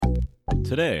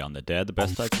Today on the Dad the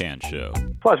Best I Can show.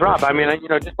 Plus, Rob, I mean,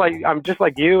 just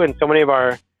like you and so many of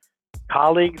our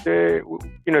colleagues. So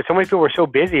many people were so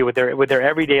busy with their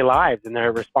everyday lives and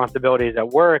their responsibilities at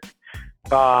work.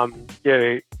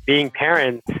 Being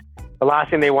parents, the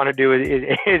last thing they want to do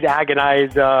is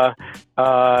agonize,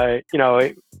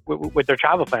 with their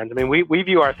travel plans. I mean, we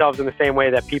view ourselves in the same way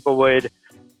that people would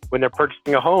when they're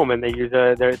purchasing a home and they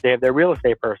have their real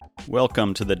estate person.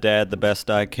 Welcome to the Dad the Best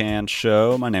I Can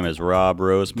show. My name is Rob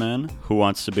Roseman. Who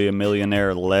wants to be a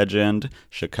millionaire legend,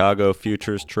 Chicago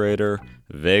futures trader,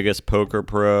 Vegas poker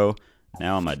pro.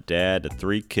 Now I'm a dad to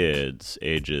 3 kids,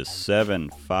 ages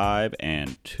 7, 5,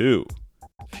 and 2.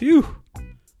 Phew!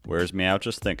 Wears me out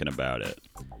just thinking about it.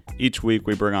 Each week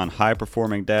we bring on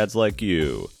high-performing dads like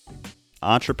you,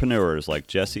 entrepreneurs like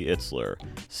Jesse Itzler,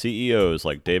 CEOs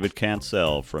like David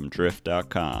Cancel from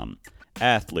Drift.com,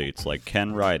 athletes like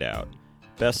Ken Rideout,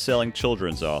 best-selling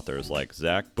children's authors like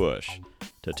Zach Bush,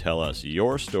 to tell us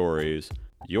your stories,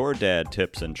 your dad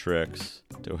tips and tricks,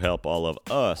 to help all of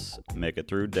us make it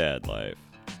through dad life.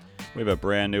 We have a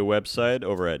brand new website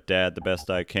over at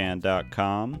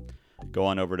dadthebestican.com. Go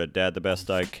on over to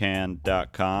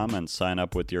dadthebestican.com and sign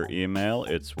up with your email.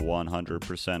 It's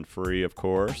 100% free, of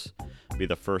course. Be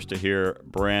the first to hear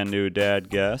brand new dad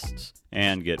guests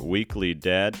and get weekly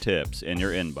dad tips in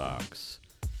your inbox.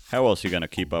 How else are you going to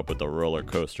keep up with the roller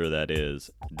coaster that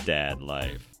is dad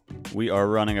life? We are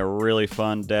running a really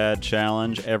fun dad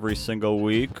challenge every single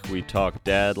week. We talk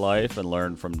dad life and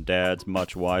learn from dads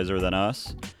much wiser than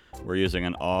us. We're using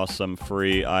an awesome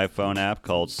free iPhone app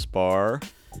called Spar.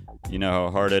 You know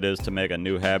how hard it is to make a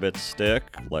new habit stick,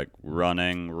 like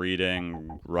running,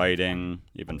 reading, writing,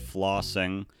 even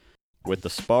flossing. With the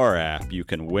Spar app, you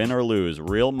can win or lose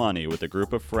real money with a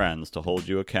group of friends to hold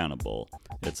you accountable.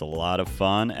 It's a lot of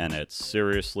fun, and it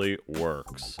seriously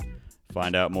works.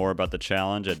 Find out more about the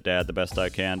challenge at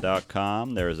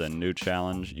dadthebestican.com. There's a new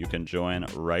challenge you can join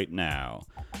right now.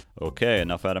 Okay,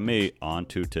 enough out of me. On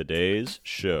to today's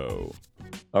show.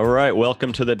 All right,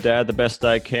 welcome to the Dad the Best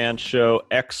I Can show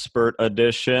expert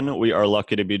edition. We are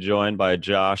lucky to be joined by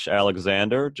Josh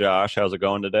Alexander. Josh, how's it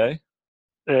going today?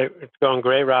 It's going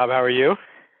great, Rob. How are you?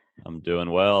 I'm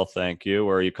doing well, thank you.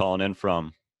 Where are you calling in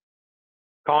from?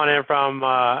 Calling in from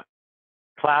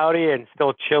cloudy and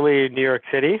still chilly New York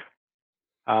City.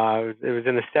 It was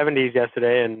in the 70s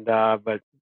yesterday, but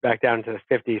back down to the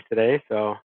 50s today.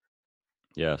 So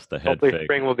yes, the head hopefully fake.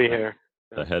 Spring will be here.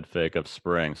 The head fake of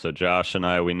spring. So Josh and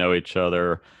I, we know each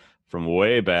other from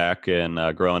way back and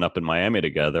growing up in Miami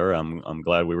together. I'm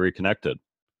glad we reconnected.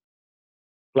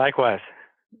 Likewise.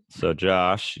 So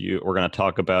Josh, we're going to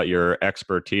talk about your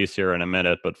expertise here in a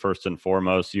minute, but first and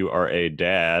foremost, you are a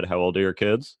dad. How old are your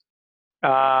kids? They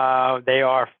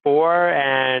are 4,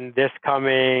 and this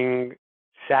coming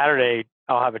Saturday,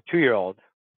 I'll have a 2-year-old.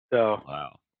 So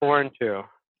wow, 4 and 2.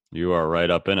 You are right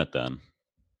up in it then.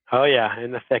 Oh yeah,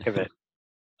 in the thick of it.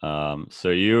 So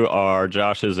you are,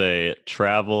 Josh is a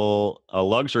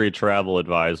luxury travel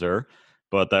advisor,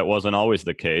 but that wasn't always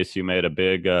the case. You made a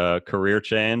big career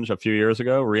change a few years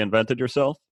ago, reinvented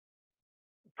yourself.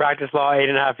 Practiced law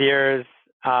 8.5 years.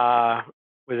 Was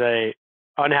a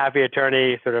unhappy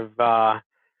attorney. Sort of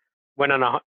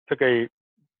took a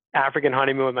African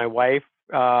honeymoon with my wife,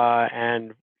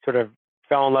 and sort of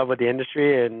fell in love with the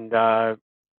industry and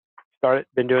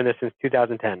been doing this since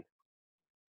 2010.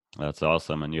 That's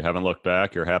awesome. And you haven't looked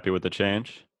back. You're happy with the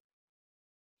change?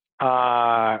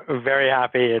 Very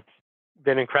happy. It's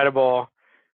been incredible.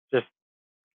 Just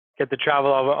get to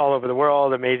travel all over the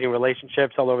world, amazing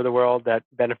relationships all over the world that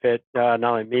benefit not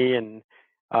only me and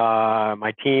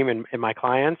my team and my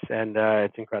clients, and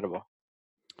it's incredible.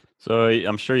 So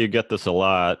I'm sure you get this a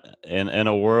lot in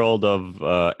a world of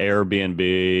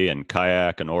Airbnb and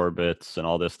Kayak and Orbitz and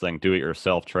all this thing,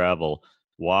 do-it-yourself travel.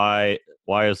 Why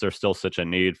is there still such a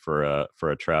need for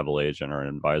a travel agent or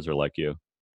an advisor like you?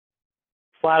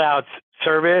 Flat out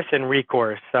service and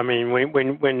recourse. I mean,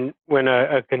 when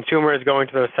a consumer is going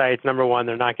to those sites, number one,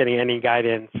 they're not getting any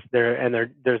guidance.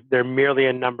 They're merely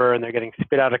a number, and they're getting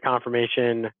spit out a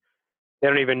confirmation. They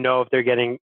don't even know if they're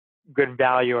getting good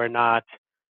value or not.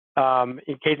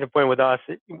 In case in point with us,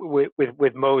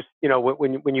 with most,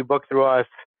 when you book through us,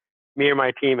 me and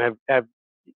my team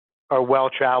are well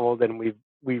traveled, and we've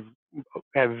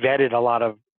have vetted a lot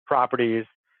of properties.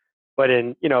 But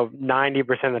in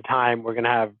 90% of the time, we're going to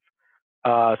have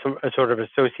a sort of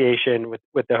association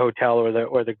with the hotel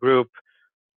or the group,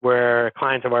 where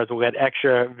clients of ours will get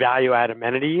extra value add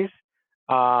amenities.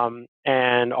 And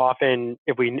often,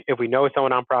 if we know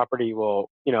someone on property, we'll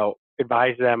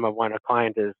advise them of when a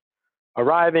client is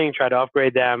arriving, try to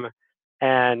upgrade them.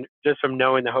 And just from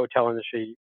knowing the hotel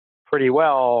industry pretty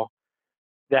well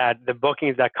that the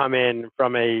bookings that come in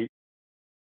from an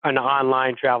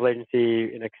online travel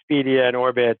agency, an Expedia, and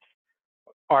Orbitz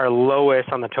are lowest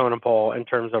on the totem pole in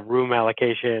terms of room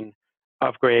allocation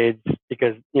upgrades,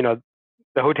 because the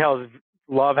hotels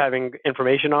love having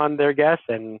information on their guests,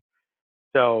 and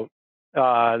so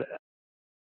uh,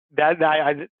 I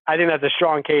think that's a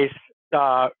strong case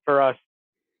for us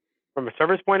from a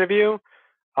service point of view.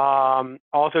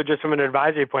 Also, just from an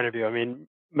advisory point of view, I mean,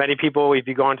 many people, if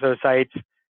you go onto those sites,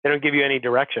 they don't give you any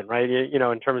direction, right?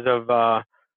 In terms of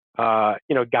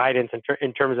guidance,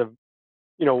 in terms of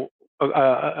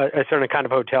a certain kind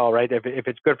of hotel, right? If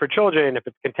it's good for children, if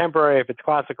it's contemporary, if it's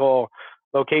classical,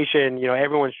 location,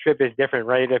 everyone's trip is different,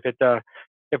 right? If it's a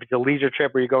leisure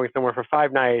trip where you're going somewhere for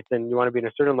 5 nights and you want to be in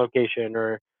a certain location,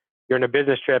 or you're in a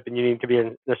business trip and you need to be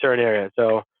in a certain area.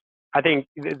 So I think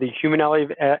the human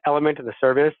element of the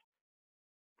service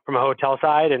from a hotel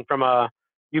side, and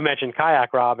you mentioned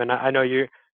kayak, Rob, and I know you've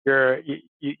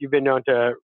been known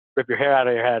to rip your hair out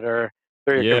of your head or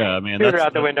throw your Yeah, I mean computer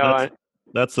out the window.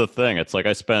 that's the thing. It's like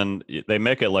they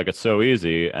make it like it's so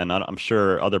easy, and I'm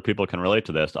sure other people can relate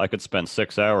to this. I could spend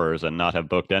 6 hours and not have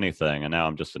booked anything, and now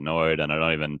I'm just annoyed, and I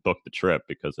don't even book the trip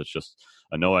because it's just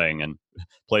annoying. And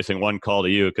placing one call to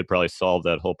you could probably solve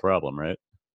that whole problem, right?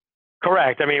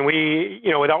 Correct. I mean,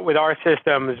 with our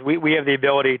systems, we have the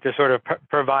ability to sort of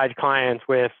provide clients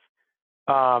with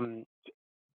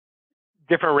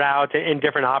different routes and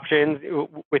different options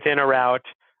within a route.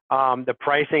 The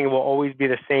pricing will always be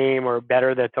the same or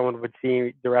better that someone would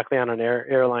see directly on an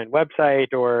airline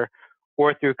website or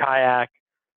through Kayak.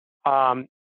 But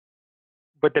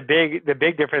the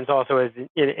big difference also is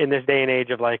in this day and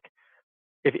age of, like,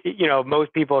 if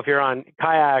most people, if you're on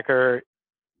Kayak or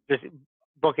just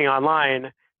booking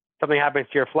online, something happens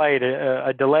to your flight,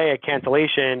 a delay, a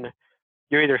cancellation,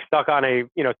 you're either stuck on a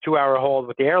 2-hour hold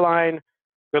with the airline.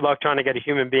 Good luck trying to get a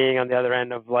human being on the other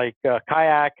end of, like,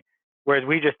 Kayak. Whereas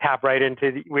we just tap right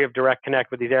into we have direct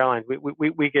connect with these airlines.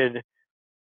 We could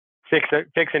fix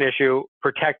an issue,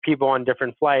 protect people on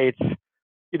different flights,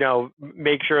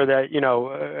 make sure that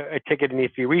a ticket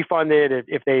needs to be refunded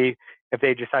if they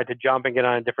decide to jump and get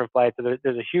on a different flight. So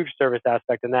there's a huge service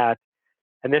aspect in that.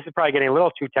 And this is probably getting a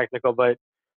little too technical, but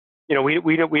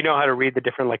we know how to read the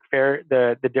different, like,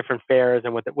 the different fares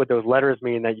and what those letters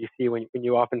mean that you see when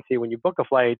you often see when you book a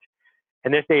flight.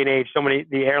 In this day and age,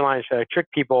 the airlines try to trick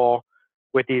people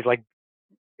with these, like,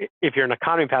 if you're an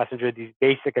economy passenger, these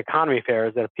basic economy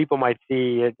fares that people might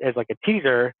see as like a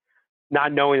teaser,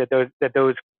 not knowing that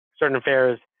those certain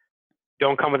fares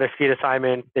don't come with a seat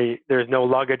assignment. There's no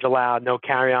luggage allowed, no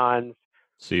carry-ons.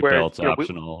 Seatbelts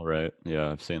optional, right?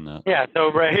 Yeah, I've seen that. Yeah,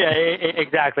 so right, yeah,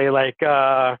 exactly. Like, you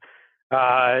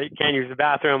can't use the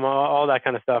bathroom, all that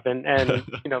kind of stuff, and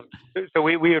so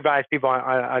we advise people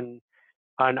on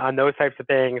those types of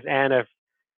things. And if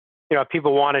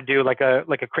people want to do like a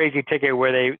crazy ticket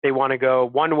where they want to go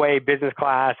one way business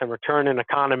class and return in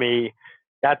economy,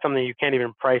 that's something you can't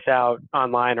even price out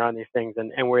online or on these things,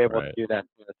 and we're able to do that.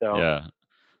 So yeah.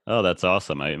 Oh, that's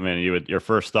awesome. I mean, your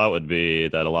first thought would be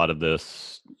that a lot of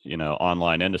this,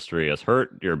 online industry has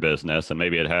hurt your business, and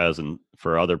maybe it has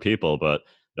for other people, but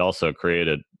it also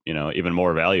created, even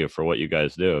more value for what you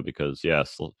guys do, because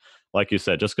yes, like you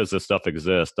said, just because this stuff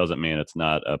exists doesn't mean it's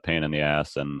not a pain in the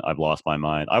ass. And I've lost my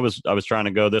mind. I was trying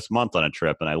to go this month on a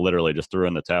trip, and I literally just threw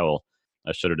in the towel.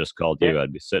 I should have just called you.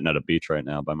 I'd be sitting at a beach right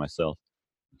now by myself.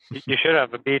 You should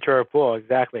have a beach or a pool,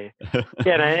 exactly.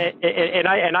 Yeah, and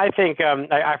I think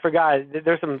I forgot.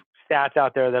 There's some stats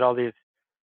out there that all these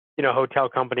hotel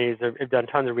companies have done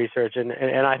tons of research, and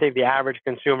I think the average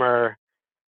consumer,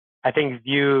 I think,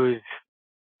 views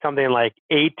something like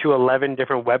 8 to 11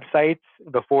 different websites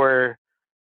before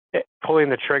pulling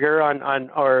the trigger on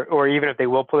or even if they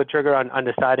will pull the trigger on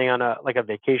deciding on a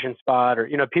vacation spot, or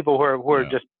people who are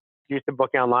just used to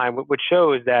booking online, which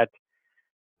shows that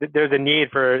there's a need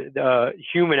for the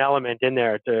human element in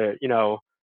there to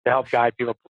help guide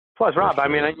people. Plus, Rob, I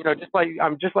mean,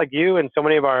 I'm just like you and so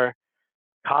many of our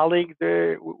colleagues.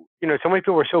 So many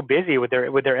people are so busy with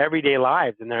their everyday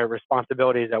lives and their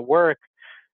responsibilities at work.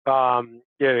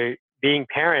 Being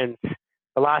parents,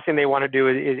 the last thing they want to do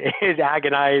is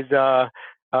agonize,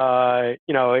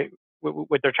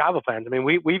 with their travel plans. I mean,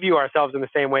 we view ourselves in the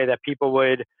same way that people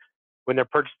would when they're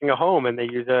purchasing a home and they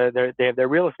use they have their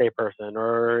real estate person,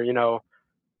 or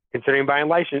considering buying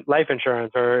life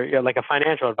insurance, or like a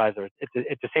financial advisor.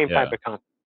 It's the same type of concept.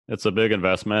 It's a big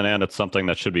investment, and it's something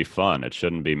that should be fun. It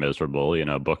shouldn't be miserable,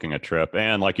 booking a trip.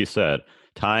 And like you said,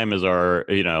 time is our,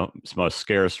 most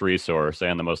scarce resource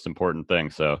and the most important thing.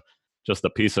 So just the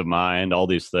peace of mind, all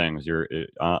these things.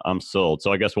 I'm sold.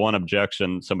 So I guess one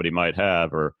objection somebody might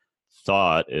have or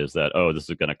thought is that, oh, this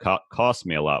is going to cost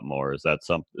me a lot more. Is that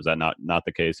not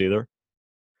the case either?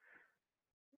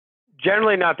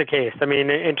 Generally not the case. I mean,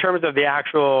 in terms of the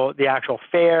actual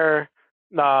fare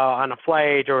on a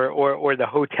flight or the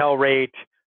hotel rate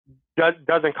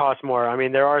doesn't cost more. I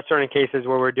mean, there are certain cases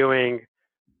where we're doing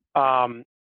um,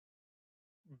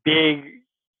 big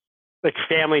like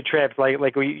family trips,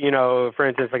 like we, for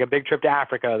instance, like a big trip to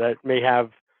Africa that may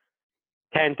have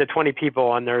 10 to 20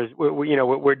 people, and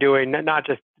we're doing not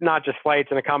just flights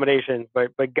and accommodations,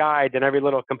 but guides and every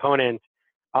little component.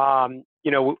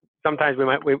 Sometimes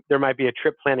there might be a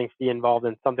trip planning fee involved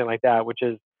in something like that, which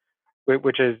is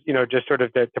just sort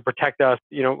of to protect us,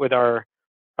 with our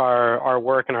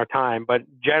work and our time. But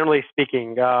generally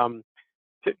speaking,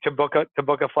 to book a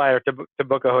flight or to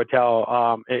book a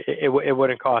hotel, it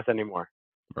wouldn't cost anymore.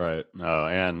 Right.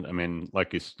 And I mean,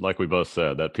 like we both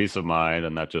said, that peace of mind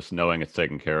and that just knowing it's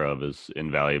taken care of is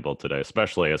invaluable today,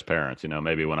 especially as parents.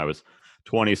 Maybe when I was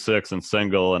 26 and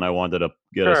single and I wanted to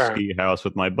get a Sure. ski house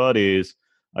with my buddies,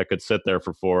 I could sit there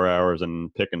for 4 hours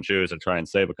and pick and choose and try and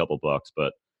save a couple bucks.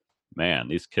 But man,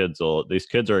 these kids are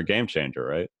a game changer,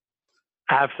 right?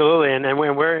 Absolutely. And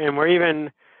we're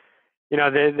even,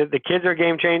 the kids are a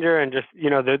game changer, and just,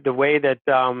 the way that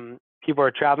people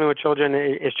are traveling with children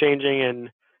is changing. And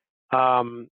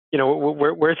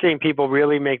we're seeing people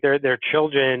really make their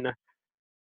children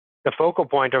the focal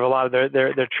point of a lot of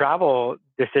their travel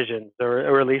decisions,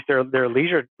 or at least their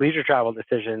leisure travel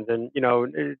decisions. And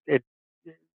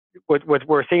what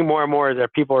we're seeing more and more is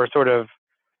that people are sort of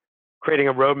creating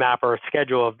a roadmap or a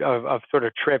schedule of sort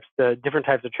of trips, the different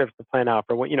types of trips to plan out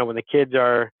for when the kids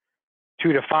are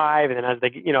 2 to 5, and then as they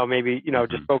maybe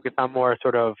just Hmm. focus on more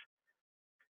sort of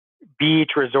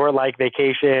beach resort like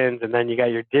vacations, and then you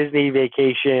got your Disney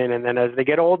vacation, and then as they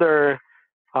get older,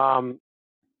 um,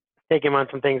 take them on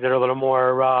some things that are a little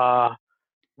more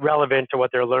relevant to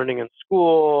what they're learning in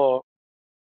school,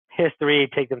 history,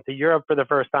 take them to Europe for the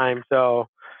first time. So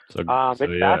So it's yeah, I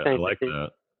fascinating to like see.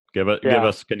 that. Give Yeah.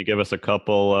 us, can you give us a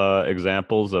couple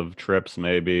examples of trips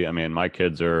maybe? I mean, my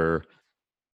kids are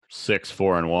 6,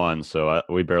 4, and 1, so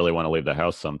we barely want to leave the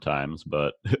house sometimes.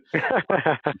 But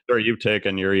I'm sure you've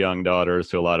taken your young daughters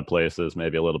to a lot of places,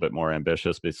 maybe a little bit more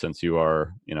ambitious, but since you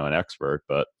are, an expert.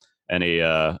 But any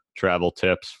travel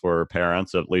tips for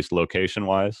parents, at least location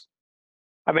wise?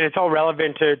 I mean, it's all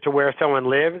relevant to where someone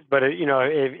lives, but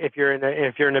if you're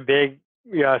in a big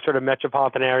sort of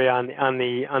metropolitan area on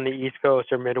the East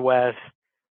Coast or Midwest,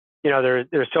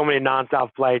 there's so many nonstop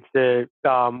flights to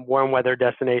warm weather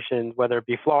destinations, whether it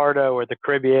be Florida or the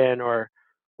Caribbean or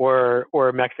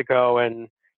Mexico. And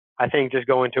I think just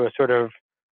going to a sort of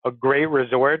a great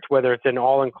resort, whether it's an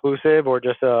all inclusive or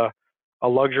just a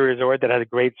luxury resort that has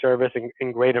great service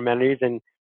and great amenities, and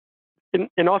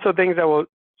also things that will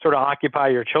sort of occupy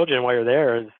your children while you're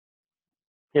there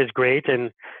is great.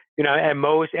 And at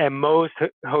most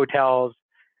hotels,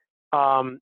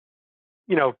 um,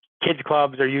 you know, kids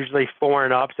clubs are usually 4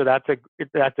 and up, so that's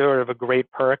sort of a great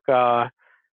perk of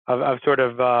sort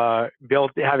of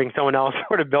built having someone else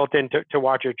sort of built in to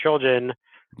watch your children.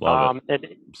 Love it. And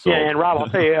yeah, Sold. and Rob, I'll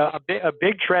tell you a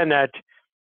big trend that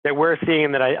we're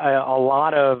seeing, that a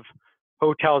lot of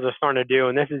hotels are starting to do,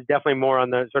 and this is definitely more on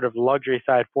the sort of luxury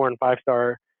side, 4 and 5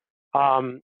 star.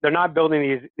 They're not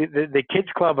building the kids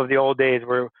club of the old days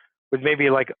where was maybe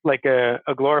like a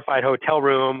glorified hotel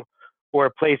room or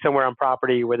a place somewhere on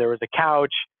property where there was a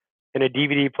couch and a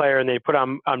DVD player, and they put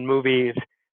on movies,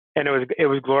 and it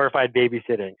was glorified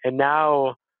babysitting. And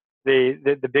now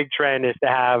the big trend is to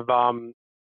have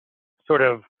sort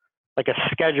of like a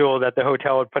schedule that the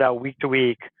hotel would put out week to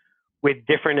week with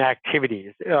different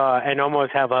activities, and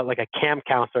almost have like a camp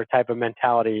counselor type of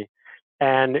mentality.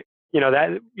 And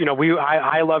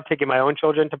I love taking my own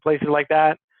children to places like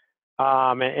that.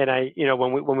 And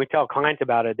when we tell clients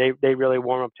about it, they really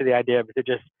warm up to the idea,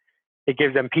 because it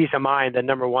gives them peace of mind that,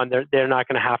 number one, they're not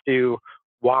going to have to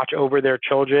watch over their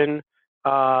children,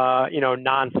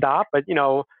 nonstop. But in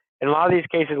a lot of these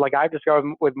cases, like I've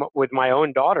discovered with my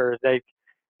own daughters, they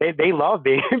love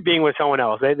being being with someone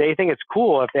else. They think it's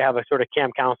cool if they have a sort of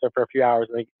camp counselor for a few hours,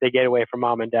 and they get away from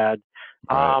mom and dad.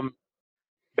 Right.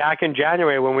 Back in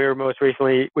January, when we were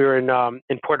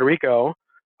in Puerto Rico,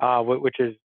 which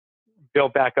is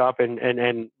built back up and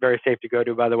very safe to go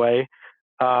to, by the way.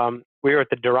 We were at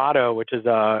the Dorado, which is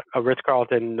a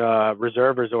Ritz-Carlton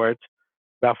reserve resort,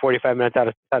 about 45 minutes out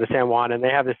of San Juan, and they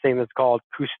have this thing that's called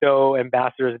Cousteau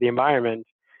Ambassadors of the Environment.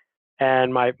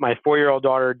 And my 4-year-old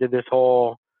daughter did this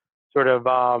whole sort of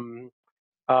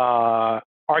uh,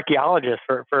 archaeologists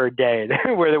for a day,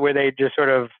 where they just sort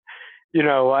of, it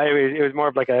was more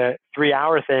of like a 3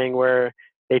 hour thing where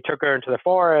they took her into the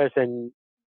forest and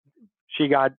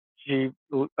she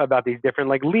about these different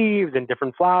like leaves and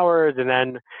different flowers, and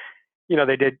then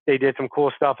they did some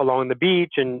cool stuff along the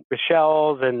beach and with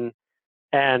shells, and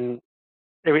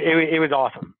it was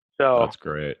awesome. So That's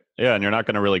great. Yeah, and you're not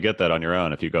going to really get that on your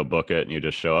own if you go book it and you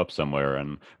just show up somewhere.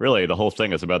 And really, the whole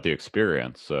thing is about the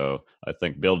experience. So I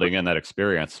think building in that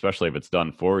experience, especially if it's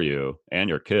done for you and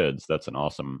your kids, that's an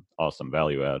awesome, awesome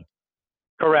value add.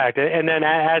 correct. And then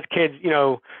as kids,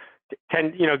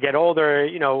 get older,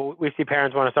 we see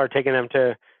parents want to start taking them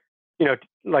to,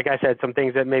 like I said, some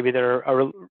things that maybe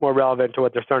are more relevant to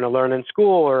what they're starting to learn in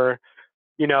school, or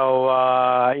taking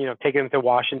them to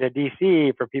Washington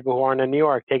D.C. for people who aren't in New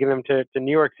York, taking them to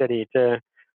New York City to,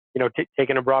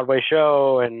 taking a Broadway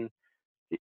show and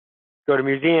go to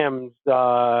museums,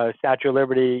 Statue of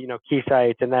Liberty, key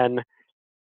sites, and then,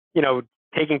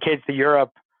 taking kids to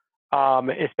Europe,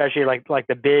 especially like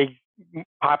the big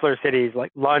popular cities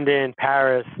like London,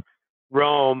 Paris,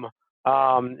 Rome,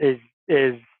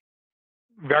 is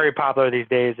very popular these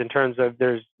days in terms of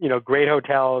there's great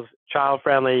hotels, child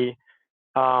friendly.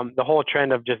 The whole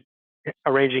trend of just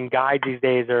arranging guides these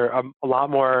days are a lot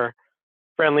more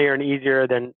friendlier and easier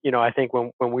than I think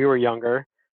when we were younger.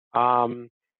 And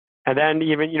then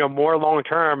even more long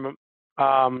term.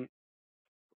 And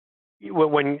I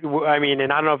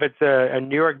don't know if it's a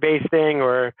New York based thing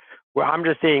or where I'm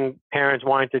just seeing parents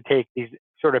wanting to take these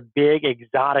sort of big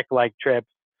exotic like trips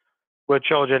with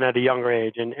children at a younger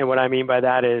age. And what I mean by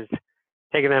that is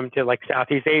taking them to like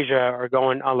Southeast Asia or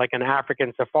going on like an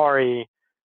African safari,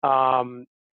 as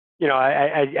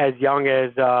young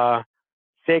as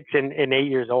 6 and 8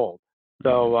 years old.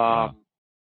 So, Wow.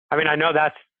 I know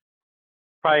that's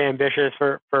probably ambitious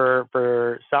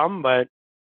for some, but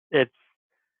it's,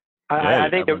 Yeah, I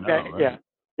you think never that, know,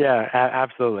 right?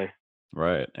 absolutely.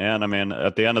 Right. And I mean,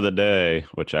 at the end of the day,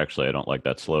 which actually I don't like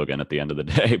that slogan at the end of the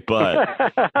day, but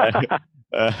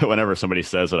whenever somebody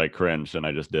says it, I cringe and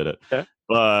I just did it. Yeah.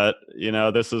 But,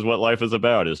 this is what life is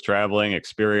about is traveling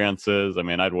experiences. I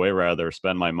mean, I'd way rather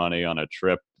spend my money on a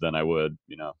trip than I would,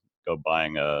 go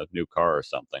buying a new car or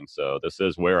something. So this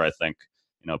is where I think,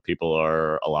 people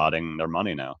are allotting their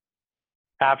money now.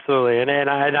 Absolutely.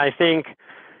 I think,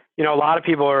 a lot of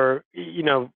people are,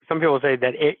 some people say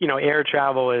that, air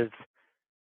travel is,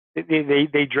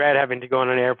 they dread having to go on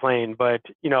an airplane, but,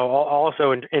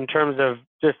 also in terms of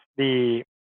just the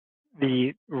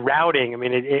routing,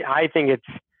 I think it's,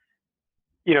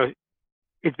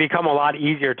 it's become a lot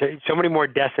easier so many more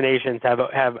destinations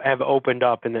have opened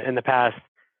up in the past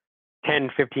 10,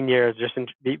 15 years, just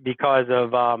because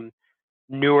of,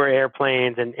 newer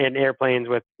airplanes and airplanes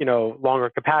with, longer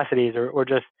capacities or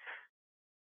just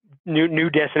new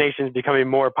destinations becoming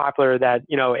more popular that,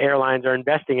 airlines are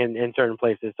investing in certain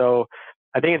places. So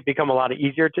I think it's become a lot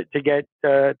easier to get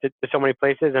to so many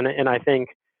places. And I think,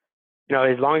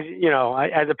 as long as,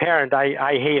 as a parent,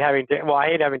 I hate having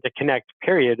to connect,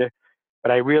 period.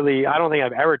 But I don't think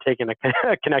I've ever taken a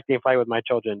connecting flight with my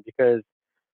children, because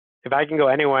if I can go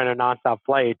anywhere in a nonstop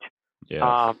flight,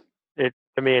 Yeah.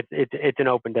 to me, it's an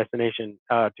open destination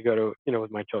to go to,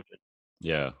 with my children.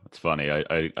 Yeah, it's funny.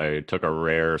 I took a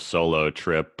rare solo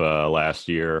trip last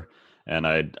year, and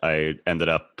I ended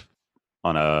up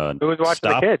on a Who was watching the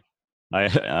stop. kids?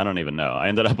 I don't even know. I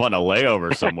ended up on a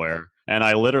layover somewhere, and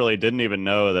I literally didn't even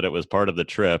know that it was part of the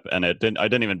trip, and I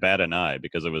didn't even bat an eye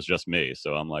because it was just me.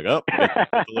 So I'm like, oh, get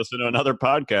to listen to another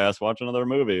podcast, watch another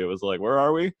movie. It was like, where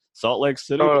are we? Salt Lake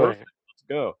City. Totally. Perfect. Let's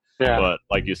go. Yeah. But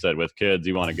like you said, with kids,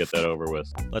 you want to get that over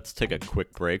with. Let's take a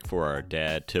quick break for our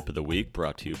dad tip of the week,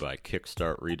 brought to you by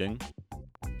Kickstart Reading.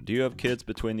 Do you have kids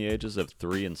between the ages of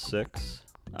 3 and 6?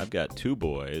 I've got 2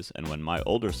 boys, and when my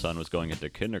older son was going into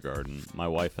kindergarten, my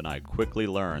wife and I quickly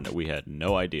learned that we had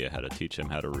no idea how to teach him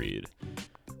how to read.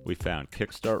 We found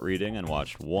Kickstart Reading and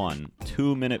watched one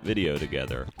 2-minute video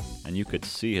together, and you could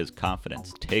see his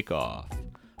confidence take off.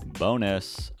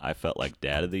 Bonus, I felt like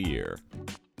Dad of the Year.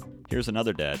 Here's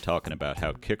another dad talking about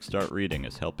how Kickstart Reading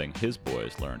is helping his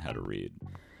boys learn how to read.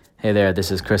 Hey there,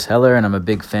 this is Chris Heller, and I'm a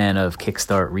big fan of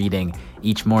Kickstart Reading.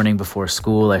 Each morning before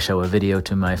school, I show a video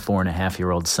to my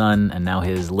 4.5-year-old son, and now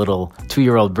his little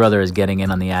 2-year-old brother is getting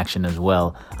in on the action as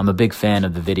well. I'm a big fan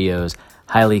of the videos,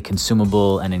 highly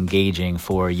consumable and engaging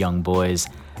for young boys.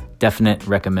 Definite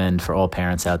recommend for all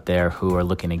parents out there who are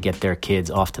looking to get their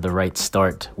kids off to the right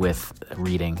start with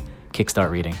reading. Kickstart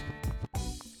Reading.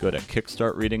 Go to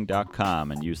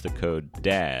kickstartreading.com and use the code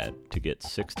DAD to get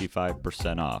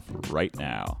 65% off right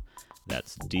now.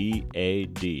 That's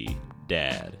DAD,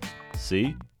 DAD.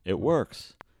 See? It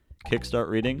works.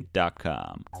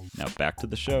 kickstartreading.com. Now back to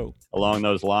the show. Along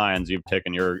those lines, you've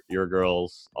taken your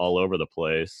girls all over the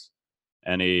place.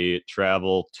 Any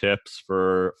travel tips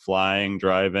for flying,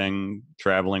 driving,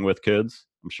 traveling with kids?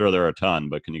 I'm sure there are a ton,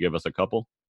 but can you give us a couple?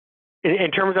 In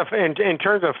terms of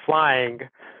flying,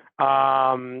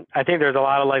 I think there's a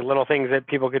lot of like little things that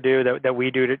people could do that we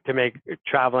do to make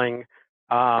traveling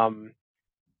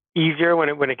easier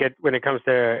when it comes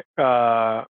to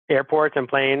airports and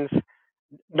planes.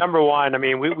 Number one, I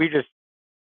mean, we get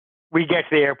to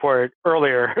the airport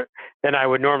earlier than I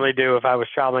would normally do if I was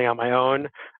traveling on my own,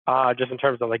 just in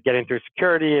terms of like getting through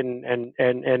security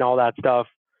and all that stuff.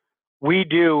 We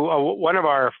do one of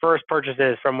our first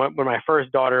purchases from when my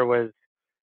first daughter was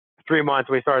 3 months.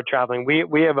 We started traveling.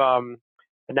 We have and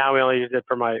now we only use it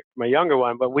for my younger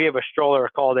one, but we have a stroller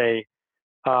called a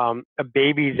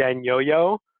Baby Zen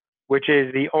Yo-Yo, which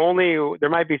is the only. There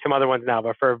might be some other ones now,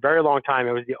 but for a very long time,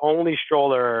 it was the only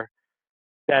stroller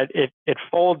that it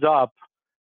folds up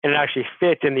and it actually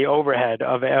fits in the overhead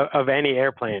of any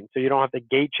airplane. So you don't have to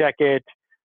gate check it.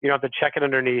 You don't have to check it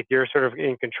underneath. You're sort of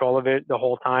in control of it the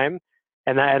whole time.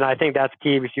 And I think that's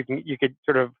key because you could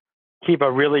sort of keep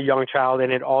a really young child in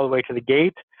it all the way to the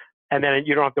gate. And then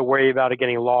you don't have to worry about it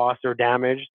getting lost or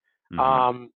damaged.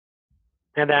 Mm-hmm.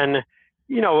 And then,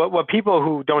 what people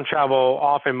who don't travel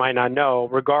often might not know,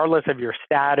 regardless of your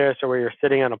status or where you're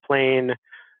sitting on a plane,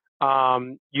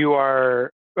 you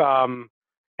are,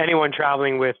 anyone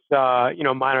traveling with,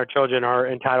 minor children are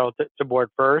entitled to board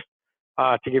first,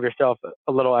 to give yourself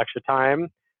a little extra time.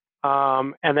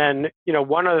 And then,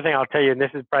 one other thing I'll tell you, and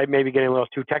this is probably maybe getting a little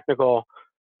too technical,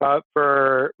 but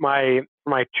for my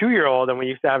 2-year-old, and we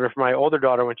used to have it for my older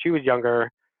daughter when she was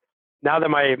younger. Now that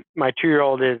my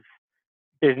 2-year-old is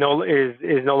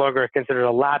no longer considered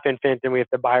a lap infant, and we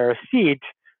have to buy her a seat,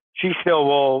 she still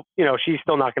will, she's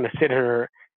still not going to sit in her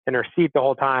seat the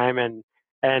whole time, and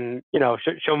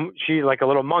she's like a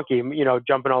little monkey,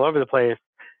 jumping all over the place.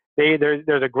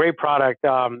 There's a great product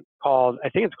called, I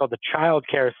think it's called the Child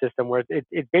Care System, where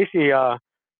it's basically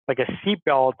like a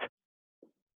seatbelt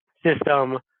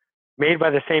system made by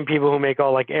the same people who make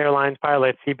all like airlines,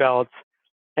 pilots, seatbelts,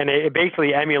 and it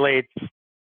basically emulates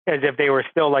as if they were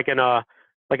still like in a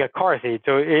car seat.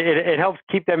 So it helps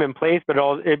keep them in place, but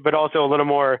also a little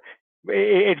more.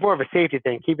 It's more of a safety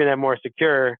thing, keeping them more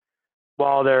secure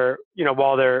while they're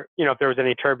if there was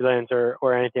any turbulence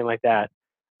or anything like that.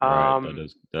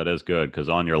 Right, that is good, because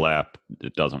on your lap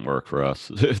it doesn't work for us.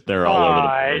 They're all over the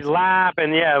place. Lap,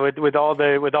 and with all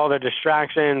the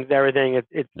distractions, everything,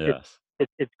 it's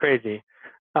crazy.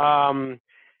 And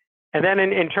then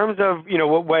in terms of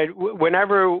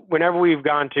whenever we've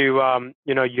gone to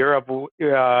Europe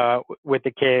with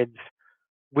the kids,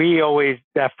 we always,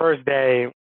 that first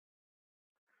day,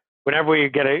 whenever we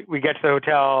get to the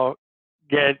hotel,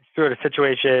 get sort of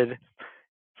situated,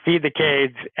 feed the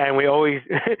kids, and we always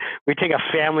we take a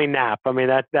family nap. I mean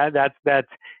that's and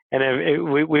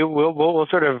we'll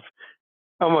sort of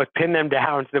almost pin them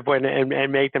down to the point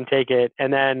and make them take it.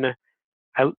 And then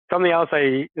the last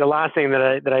thing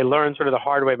that I learned sort of the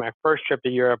hard way, my first trip to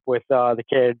Europe with the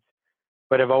kids,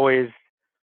 but have always,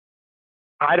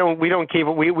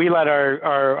 we let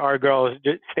our girls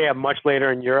just stay up much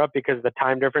later in Europe because of the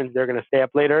time difference. They're going to stay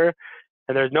up later,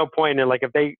 and there's no point in, like,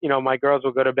 if they, my girls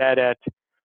will go to bed at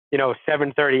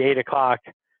 7:30, 8 o'clock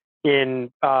in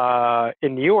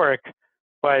New York,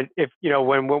 but if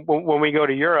when we go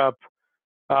to Europe,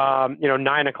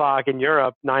 9 o'clock in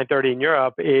Europe, 9:30 in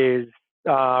Europe is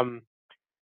 4:30,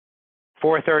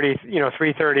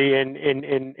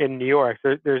 3:30 in New York.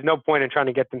 So there's no point in trying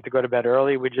to get them to go to bed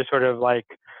early. We just sort of like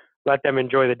let them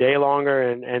enjoy the day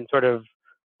longer, and sort of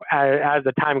as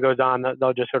the time goes on,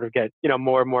 they'll just sort of get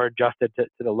more and more adjusted to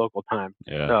the local time.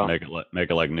 Yeah, so, make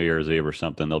it like New Year's Eve or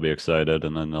something. They'll be excited,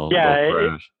 and then they'll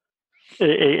crash.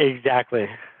 Exactly.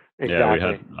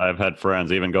 Yeah, I've had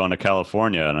friends even going to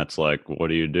California, and it's like, what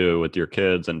do you do with your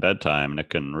kids and bedtime? And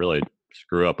it can really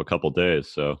screw up a couple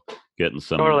days. So getting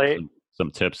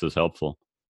some tips is helpful.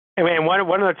 I mean,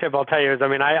 one other tip I'll tell you is, I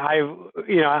mean, I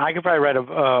could probably write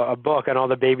a book on all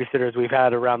the babysitters we've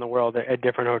had around the world at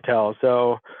different hotels.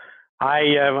 So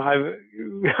we're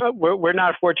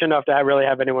not fortunate enough to really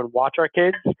have anyone watch our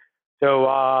kids. So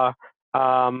while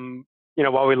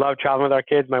we love traveling with our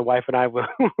kids, my wife and I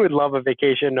would love a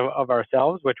vacation of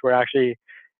ourselves, which we're actually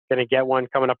going to get one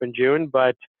coming up in June.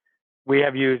 But we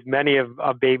have used many of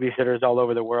babysitters all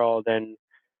over the world, and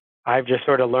I've just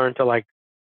sort of learned to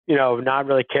not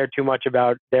really care too much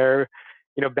about their,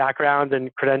 backgrounds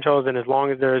and credentials. And as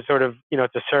long as there's sort of,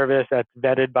 it's a service that's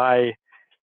vetted by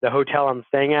the hotel I'm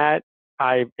staying at,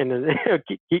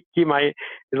 keep my, as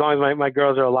long as my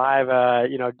girls are alive,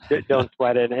 don't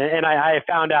sweat it. And I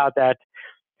found out that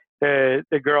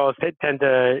the girls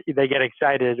they get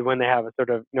excited when they have a sort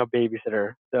of,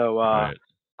 babysitter. So, Right.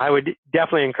 I would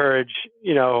definitely encourage,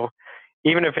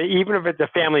 even if it's a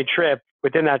family trip,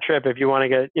 within that trip, if you want to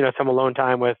get, some alone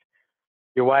time with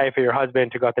your wife or your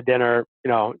husband to go out to dinner,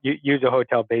 use a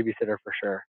hotel babysitter for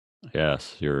sure.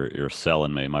 Yes, you're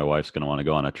selling me. My wife's going to want to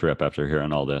go on a trip after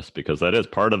hearing all this, because that is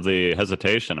part of the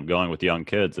hesitation of going with young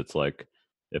kids. It's like,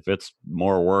 if it's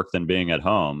more work than being at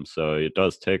home, so it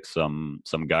does take some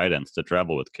guidance to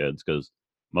travel with kids, because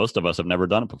most of us have never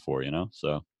done it before, so it's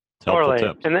helpful Totally.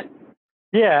 tips. And then,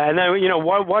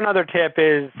 one other tip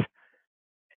is,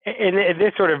 and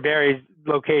this sort of varies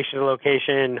location to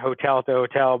location, hotel to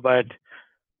hotel, but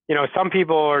some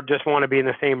people just want to be in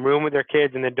the same room with their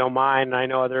kids and they don't mind. And I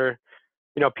know other,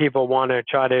 people want to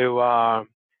try to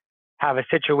have a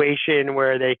situation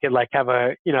where they could have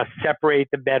separate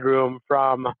the bedroom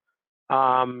from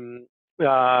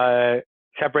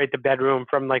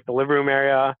like the living room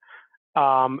area,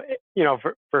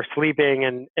 for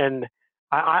sleeping. And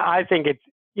I think it's,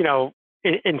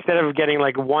 instead of getting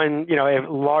like one, a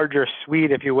larger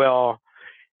suite, if you will,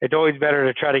 it's always better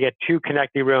to try to get two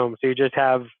connecting rooms. So you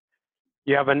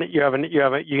have an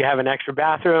extra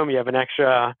bathroom, you have an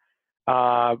extra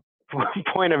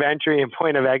point of entry and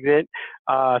point of exit,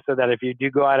 so that if you do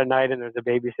go out at night and there's a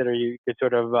babysitter, you could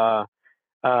sort of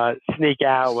sneak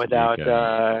out without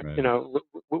right.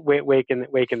 waking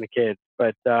the kids.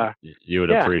 But you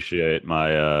would appreciate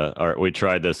we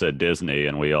tried this at Disney,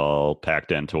 and we all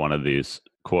packed into one of these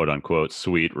quote unquote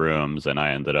suite rooms, and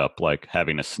I ended up like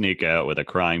having to sneak out with a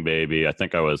crying baby. I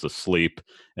think I was asleep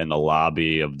in the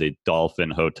lobby of the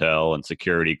Dolphin Hotel, and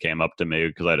security came up to me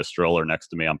because I had a stroller next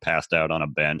to me. I'm passed out on a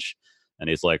bench, and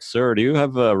he's like, "Sir, do you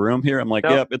have a room here?" I'm like,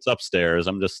 Nope. "Yep, it's upstairs.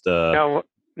 I'm just no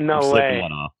I'm way. sleeping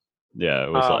one off." Yeah,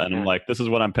 it was, and I'm like, "This is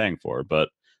what I'm paying for," but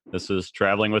this is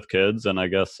traveling with kids, and I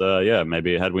guess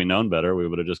maybe had we known better, we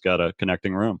would have just got a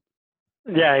connecting room.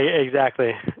 Yeah,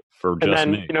 exactly. For just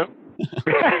me.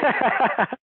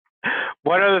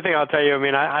 One other thing I'll tell you, I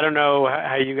mean, I don't know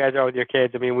how you guys are with your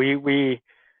kids. I mean, we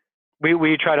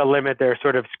try to limit their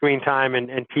sort of screen time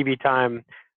and TV time,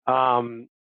 or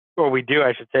we do,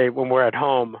 I should say, when we're at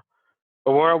home.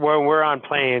 But when we're on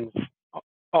planes,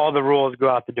 all the rules go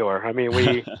out the door. I mean,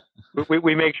 we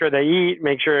make sure they eat,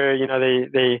 make sure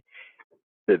they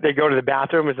go to the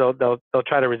bathroom, they'll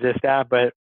try to resist that,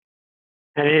 but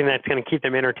anything that's going to keep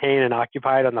them entertained and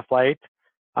occupied on the flight,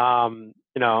 that's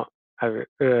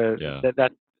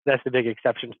the big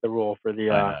exception to the rule for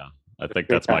the. I think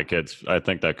that's my kids. I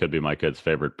think that could be my kids'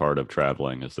 favorite part of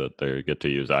traveling, is that they get to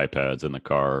use iPads in the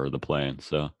car or the plane.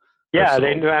 So yeah,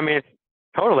 they do. I mean,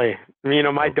 totally.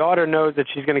 My daughter knows that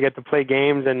she's going to get to play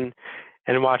games and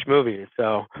watch movies.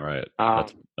 So right,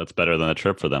 that's better than a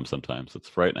trip for them. Sometimes it's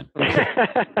frightening.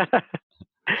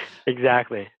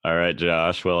 Exactly. All right,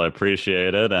 Josh. Well, I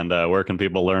appreciate it. And where can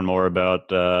people learn more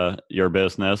about your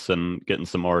business and getting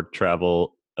some more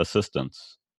travel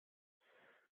assistance?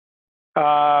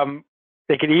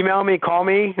 They can email me, call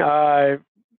me. The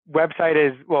website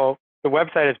is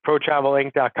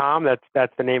protravelinc.com.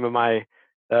 That's the name of my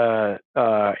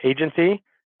agency.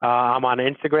 I'm on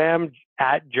Instagram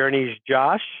at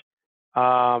JourneysJosh,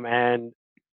 and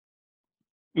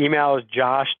email is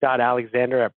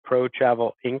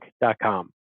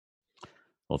josh.alexander@protravelinc.com.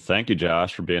 Well, thank you,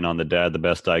 Josh, for being on the Dad the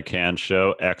Best I Can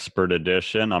show, Expert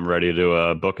Edition. I'm ready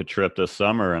to book a trip this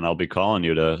summer, and I'll be calling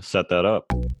you to set that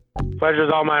up. Pleasure's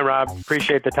all mine, Rob.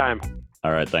 Appreciate the time.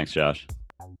 All right. Thanks, Josh.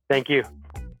 Thank you.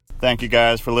 Thank you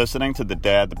guys for listening to the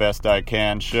Dad the Best I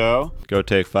Can show. Go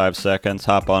take 5 seconds,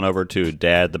 hop on over to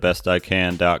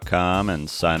dadthebestican.com and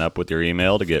sign up with your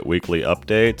email to get weekly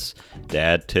updates,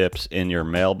 dad tips in your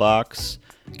mailbox.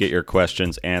 Get your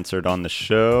questions answered on the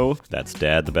show. That's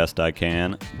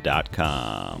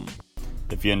dadthebestican.com.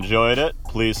 If you enjoyed it,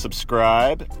 please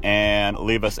subscribe and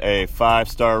leave us a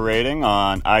 5-star rating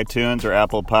on iTunes or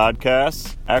Apple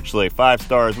Podcasts. Actually, 5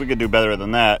 stars. We could do better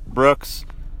than that. Brooks?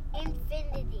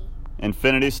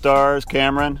 Infinity stars.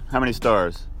 Cameron, how many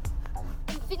stars?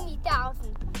 Infinity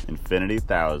 1,000. Infinity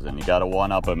 1,000. You gotta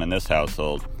one-up them in this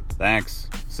household. Thanks.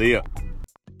 See ya.